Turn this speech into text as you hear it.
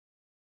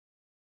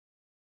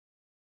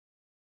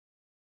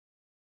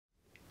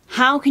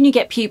How can you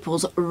get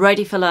pupils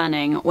ready for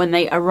learning when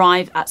they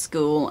arrive at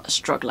school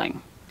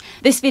struggling?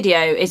 This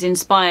video is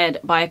inspired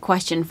by a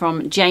question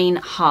from Jane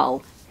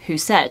Hull, who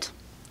said,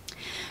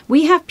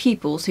 "We have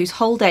pupils whose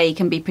whole day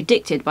can be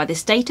predicted by the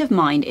state of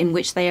mind in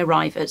which they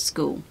arrive at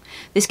school.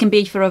 This can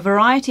be for a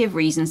variety of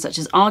reasons such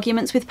as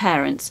arguments with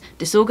parents,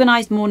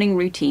 disorganised morning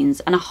routines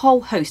and a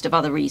whole host of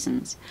other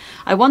reasons.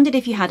 I wondered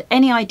if you had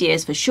any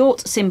ideas for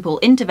short, simple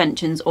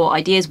interventions or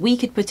ideas we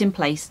could put in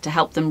place to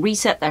help them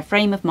reset their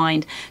frame of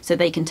mind so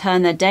they can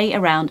turn their day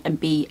around and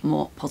be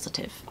more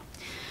positive."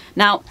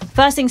 Now,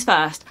 first things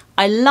first,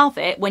 I love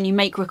it when you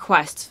make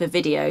requests for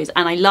videos,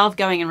 and I love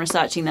going and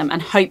researching them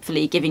and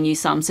hopefully giving you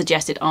some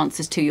suggested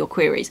answers to your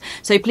queries.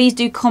 So please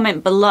do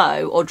comment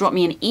below or drop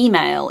me an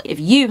email if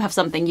you have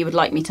something you would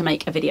like me to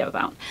make a video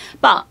about.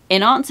 But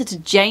in answer to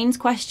Jane's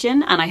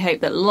question, and I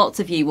hope that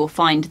lots of you will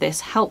find this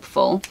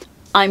helpful,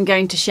 I'm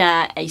going to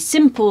share a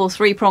simple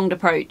three-pronged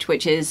approach,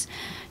 which is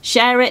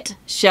share it,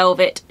 shelve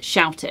it,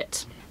 shout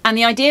it. And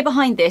the idea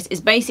behind this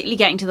is basically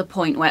getting to the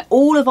point where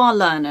all of our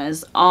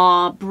learners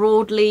are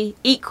broadly,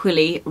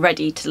 equally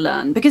ready to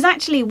learn. Because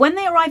actually, when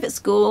they arrive at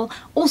school,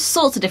 all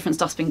sorts of different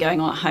stuff's been going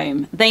on at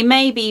home. They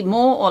may be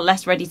more or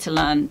less ready to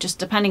learn, just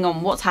depending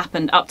on what's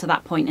happened up to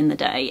that point in the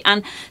day.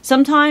 And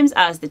sometimes,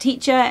 as the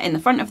teacher in the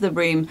front of the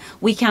room,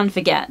 we can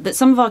forget that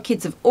some of our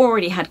kids have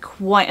already had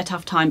quite a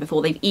tough time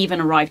before they've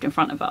even arrived in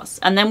front of us.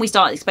 And then we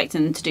start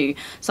expecting them to do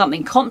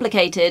something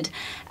complicated,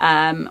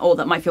 or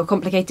that might feel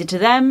complicated to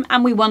them,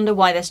 and we wonder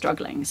why they're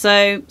struggling.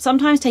 So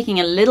sometimes taking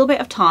a little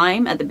bit of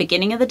time at the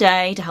beginning of the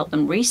day to help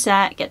them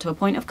reset, get to a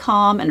point of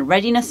calm and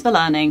readiness for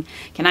learning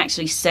can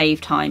actually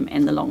save time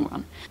in the long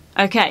run.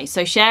 Okay,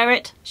 so share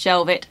it,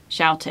 shelve it,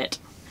 shout it.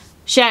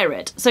 Share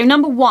it. So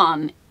number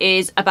one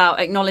is about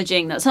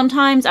acknowledging that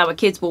sometimes our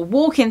kids will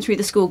walk in through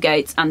the school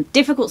gates and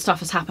difficult stuff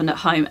has happened at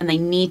home and they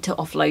need to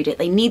offload it.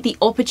 They need the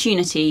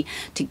opportunity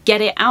to get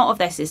it out of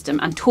their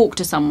system and talk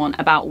to someone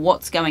about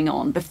what's going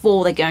on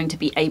before they're going to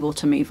be able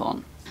to move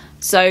on.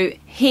 So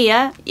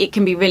here, it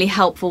can be really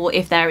helpful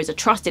if there is a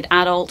trusted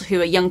adult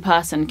who a young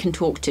person can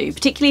talk to,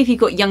 particularly if you've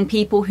got young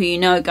people who you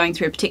know are going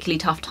through a particularly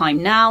tough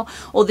time now,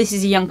 or this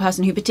is a young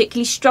person who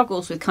particularly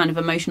struggles with kind of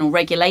emotional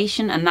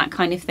regulation and that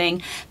kind of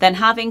thing, then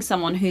having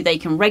someone who they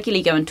can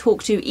regularly go and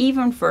talk to,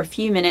 even for a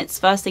few minutes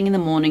first thing in the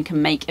morning,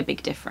 can make a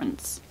big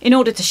difference. In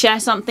order to share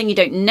something, you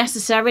don't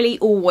necessarily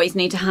always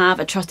need to have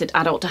a trusted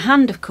adult to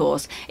hand, of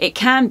course. It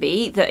can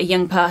be that a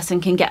young person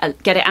can get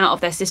it out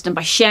of their system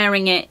by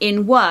sharing it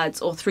in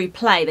words or through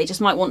play. They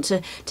just might want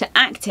to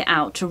act it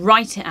out, to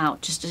write it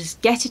out, just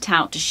to get it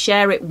out, to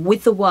share it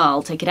with the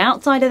world, take it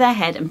outside of their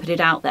head and put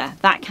it out there.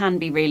 That can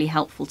be really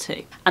helpful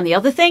too. And the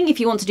other thing, if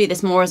you want to do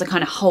this more as a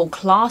kind of whole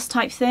class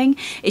type thing,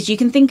 is you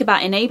can think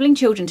about enabling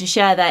children to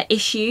share their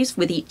issues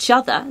with each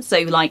other.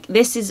 So like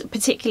this is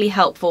particularly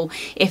helpful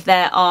if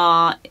there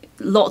are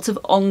lots of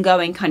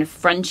ongoing kind of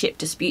friendship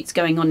disputes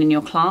going on in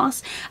your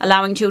class,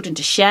 allowing children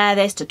to share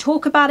this, to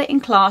talk about it in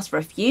class for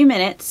a few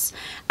minutes,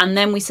 and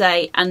then we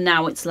say, and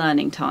now it's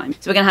learning time.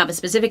 So we're going to have a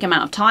specific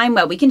amount of time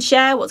where we can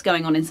share what's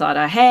going on inside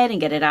our head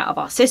and get it out of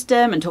our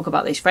system and talk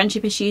about those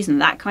friendship issues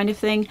and that kind of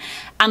thing.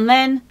 And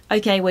then,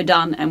 okay, we're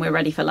done and we're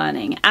ready for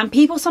learning. And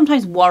people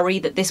sometimes worry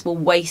that this will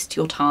waste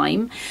your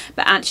time,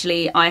 but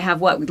actually I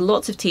have worked with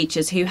lots of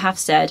teachers who have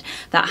said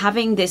that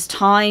having this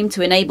time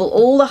to enable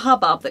all the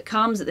hubbub that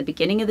comes at the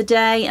beginning of the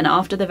day and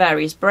after the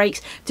various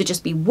breaks to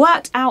just be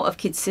worked out of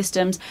kids'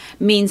 systems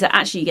means that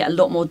actually you get a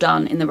lot more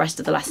done in the rest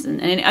of the lesson,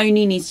 and it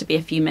only needs to be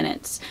a few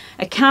minutes.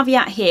 A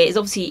caveat here is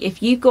obviously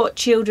if you've got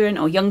children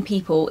or young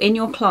people in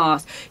your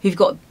class who've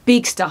got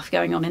big stuff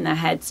going on in their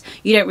heads,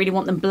 you don't really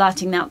want them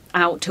blurting that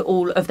out to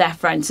all of their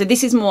friends. So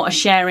this is more a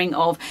sharing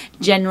of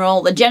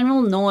the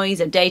general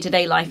noise of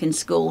day-to-day life in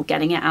school,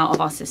 getting it out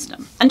of our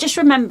system. And just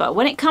remember,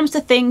 when it comes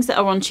to things that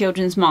are on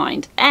children's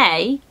mind,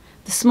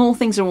 the small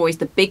things are always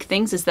the big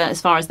things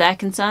as far as they're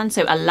concerned,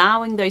 so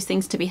allowing those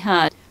things to be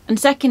heard. And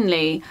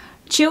secondly,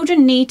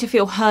 children need to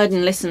feel heard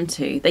and listened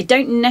to. They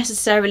don't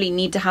necessarily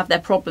need to have their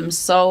problems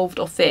solved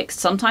or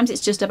fixed. Sometimes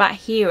it's just about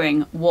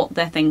hearing what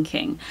they're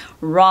thinking,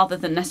 rather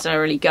than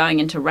necessarily going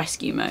into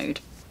rescue mode.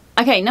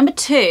 Okay, number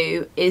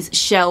two is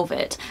shelve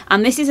it.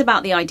 And this is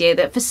about the idea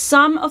that for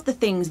some of the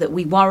things that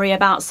we worry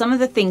about, some of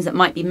the things that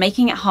might be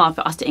making it hard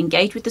for us to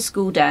engage with the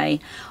school day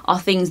are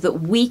things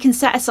that we can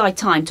set aside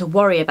time to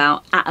worry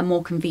about at a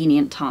more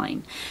convenient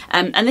time.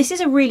 And this is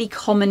a really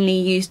commonly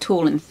used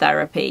tool in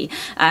therapy,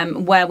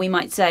 where we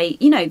might say,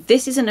 you know,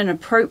 this isn't an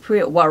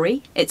appropriate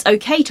worry. It's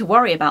okay to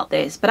worry about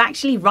this, but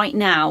actually right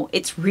now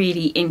it's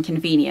really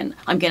inconvenient.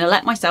 I'm going to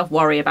let myself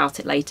worry about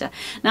it later.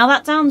 Now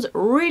that sounds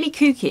really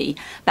kooky,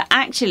 but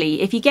actually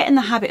if you get in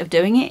the habit of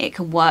doing it, it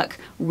can work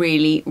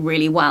really,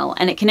 really well.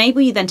 And it can enable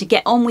you then to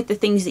get on with the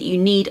things that you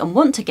need and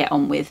want to get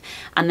on with.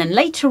 And then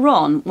later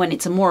on, when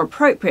it's a more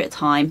appropriate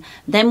time,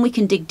 then we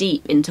can dig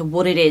deep into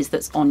what it is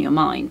that's on your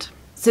mind.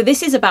 So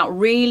this is about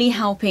really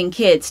helping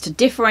kids to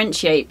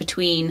differentiate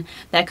between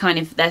their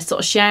sort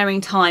of sharing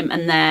time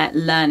and their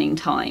learning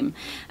time.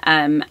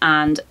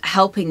 and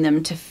helping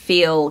them to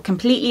feel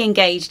completely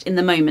engaged in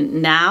the moment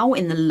now,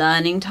 in the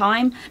learning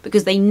time,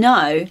 because they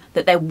know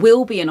that there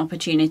will be an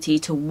opportunity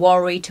to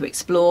worry, to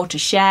explore, to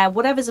share,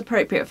 whatever's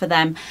appropriate for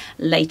them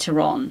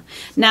later on.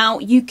 Now,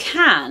 you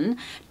can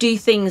do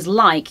things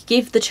like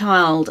give the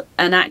child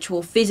an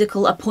actual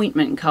physical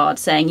appointment card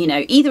saying, you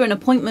know, either an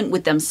appointment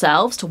with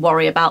themselves to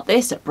worry about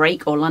this at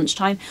break or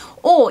lunchtime,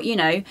 or, you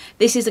know,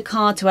 this is a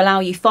card to allow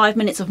you 5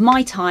 minutes of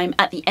my time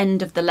at the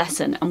end of the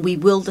lesson and we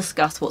will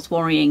discuss what's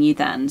worrying you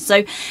then.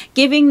 So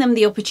giving them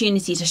the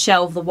opportunity to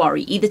shelve the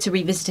worry, either to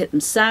revisit it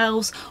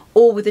themselves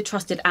or with a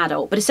trusted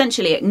adult, but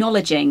essentially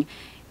acknowledging,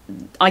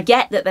 I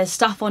get that there's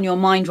stuff on your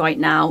mind right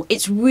now.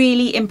 It's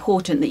really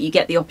important that you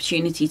get the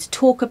opportunity to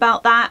talk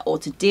about that or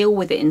to deal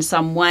with it in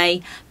some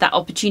way. That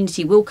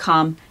opportunity will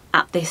come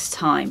at this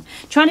time.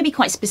 Trying to be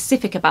quite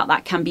specific about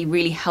that can be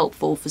really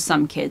helpful for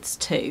some kids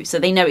too, so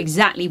they know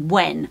exactly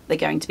when they're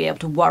going to be able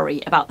to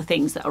worry about the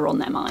things that are on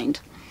their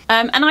mind.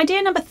 And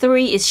idea number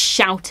 3 is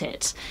shout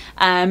it.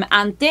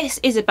 And this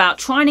is about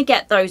trying to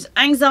get those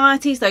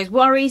anxieties, those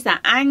worries, that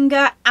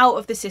anger out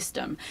of the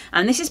system.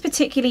 And this is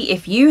particularly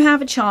if you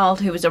have a child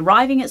who is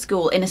arriving at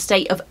school in a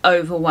state of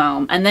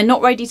overwhelm and they're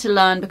not ready to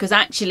learn because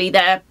actually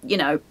they're, you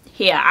know,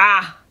 here,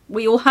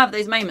 we all have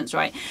those moments,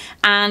 right?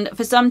 And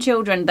for some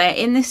children, they're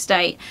in this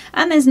state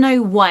and there's no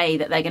way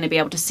that they're going to be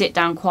able to sit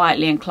down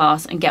quietly in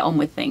class and get on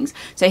with things.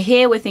 So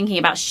here we're thinking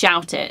about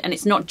shout it, and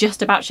it's not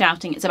just about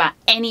shouting, it's about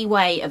any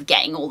way of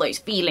getting all those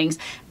feelings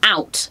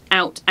out.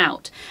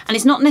 And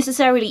it's not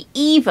necessarily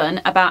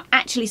even about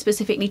actually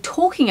specifically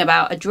talking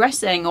about,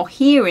 addressing or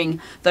hearing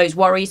those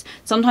worries.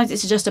 Sometimes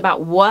it's just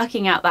about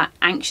working out that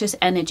anxious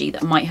energy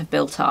that might have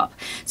built up.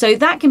 So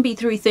that can be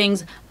through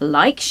things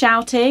like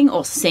shouting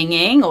or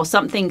singing, or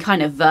something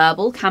kind of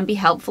verbal can be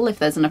helpful if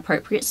there's an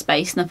appropriate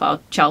space and if our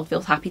child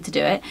feels happy to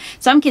do it.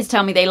 Some kids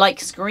tell me they like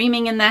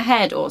screaming in their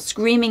head or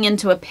screaming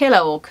into a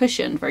pillow or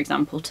cushion, for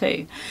example,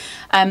 too.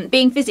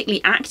 Being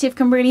physically active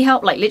can really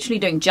help, like literally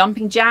doing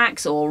jumping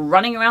jacks or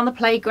running around the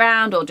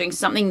playground or doing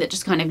something that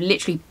just kind of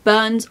literally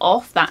burns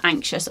off that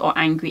anxious or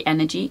angry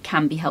energy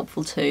can be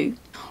helpful too.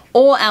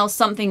 Or else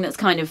something that's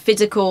kind of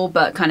physical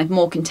but kind of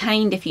more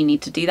contained if you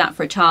need to do that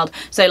for a child.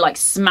 So like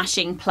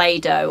smashing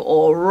Play-Doh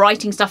or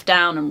writing stuff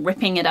down and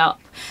ripping it up,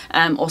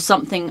 or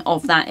something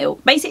of that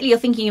ilk. Basically, you're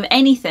thinking of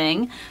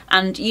anything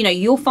and, you know,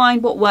 you'll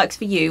find what works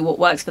for you, what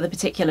works for the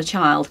particular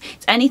child.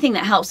 It's anything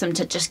that helps them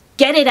to just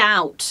get it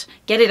out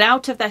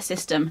of their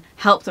system,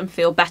 help them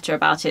feel better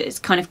about it. It's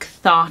kind of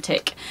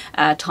cathartic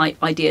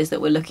type ideas that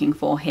we're looking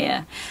for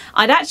here.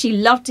 I'd actually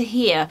love to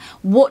hear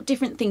what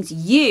different things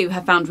you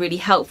have found really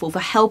helpful for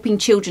helping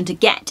children to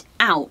get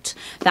out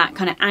that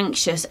kind of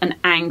anxious and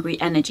angry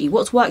energy.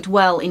 What's worked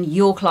well in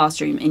your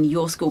classroom, in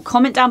your school?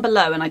 Comment down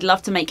below and I'd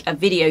love to make a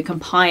video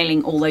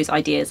compiling all those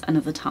ideas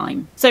another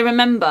time. So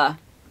remember,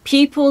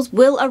 pupils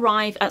will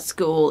arrive at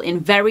school in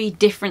very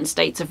different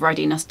states of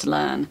readiness to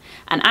learn.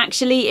 And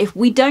actually, if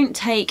we don't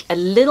take a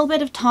little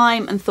bit of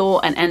time and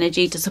thought and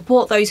energy to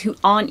support those who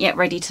aren't yet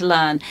ready to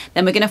learn,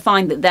 then we're going to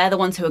find that they're the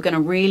ones who are going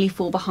to really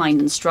fall behind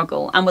and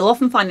struggle. And we'll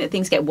often find that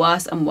things get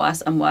worse and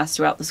worse and worse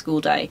throughout the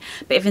school day.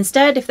 But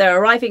if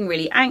they're arriving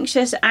really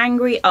anxious,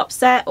 angry,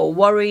 upset or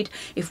worried,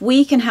 if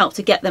we can help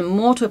to get them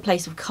more to a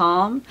place of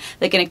calm,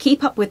 they're going to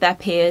keep up with their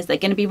peers, they're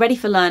going to be ready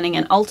for learning,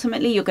 and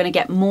ultimately you're going to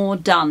get more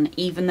done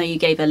even though you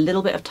gave a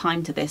little bit of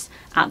time to this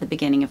at the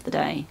beginning of the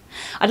day.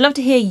 I'd love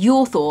to hear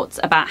your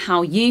thoughts about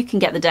how you can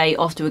get the day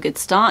off to a good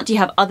start. Do you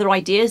have other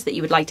ideas that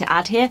you would like to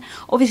add here?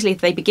 Obviously, if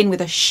they begin with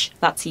a shh,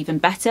 that's even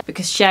better,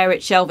 because share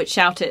it, shelve it,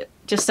 shout it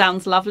just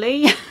sounds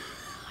lovely.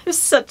 I'm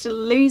such a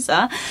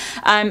loser.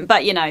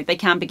 But you know, they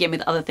can begin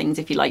with other things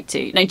if you like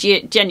to. No,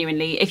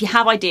 genuinely, if you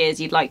have ideas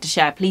you'd like to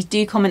share, please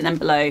do comment them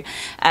below.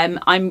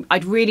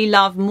 I'd really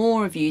love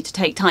more of you to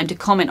take time to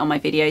comment on my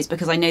videos,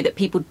 because I know that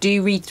people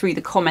do read through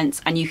the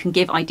comments and you can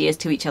give ideas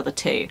to each other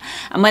too.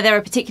 And where there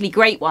are particularly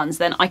great ones,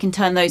 then I can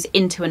turn those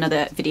into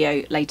another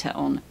video later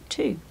on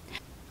too.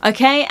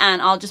 Okay,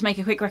 and I'll just make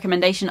a quick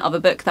recommendation of a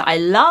book that I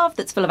love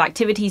that's full of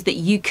activities that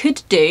you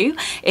could do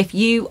if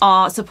you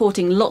are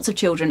supporting lots of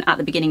children at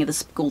the beginning of the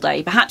school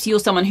day. Perhaps you're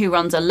someone who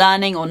runs a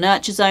learning or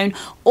nurture zone,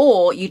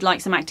 or you'd like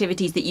some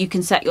activities that you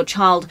can set your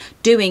child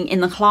doing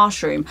in the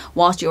classroom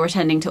whilst you're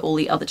attending to all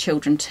the other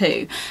children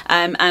too.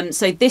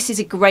 So this is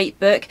a great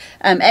book.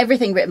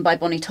 Everything written by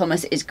Bonnie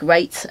Thomas is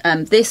great.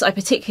 This I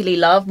particularly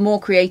love, More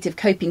Creative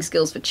Coping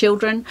Skills for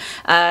Children,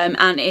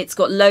 and it's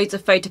got loads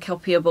of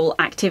photocopyable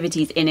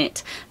activities in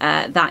it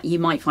that you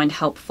might find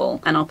helpful,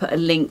 and I'll put a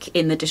link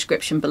in the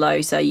description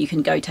below so you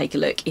can go take a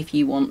look if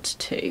you want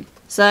to.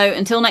 So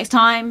until next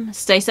time,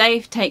 stay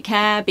safe, take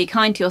care, be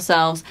kind to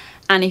yourselves,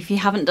 and if you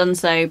haven't done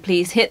so,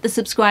 please hit the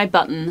subscribe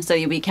button so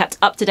you'll be kept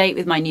up to date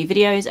with my new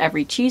videos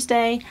every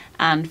Tuesday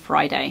and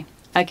Friday.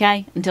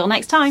 Okay, until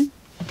next time.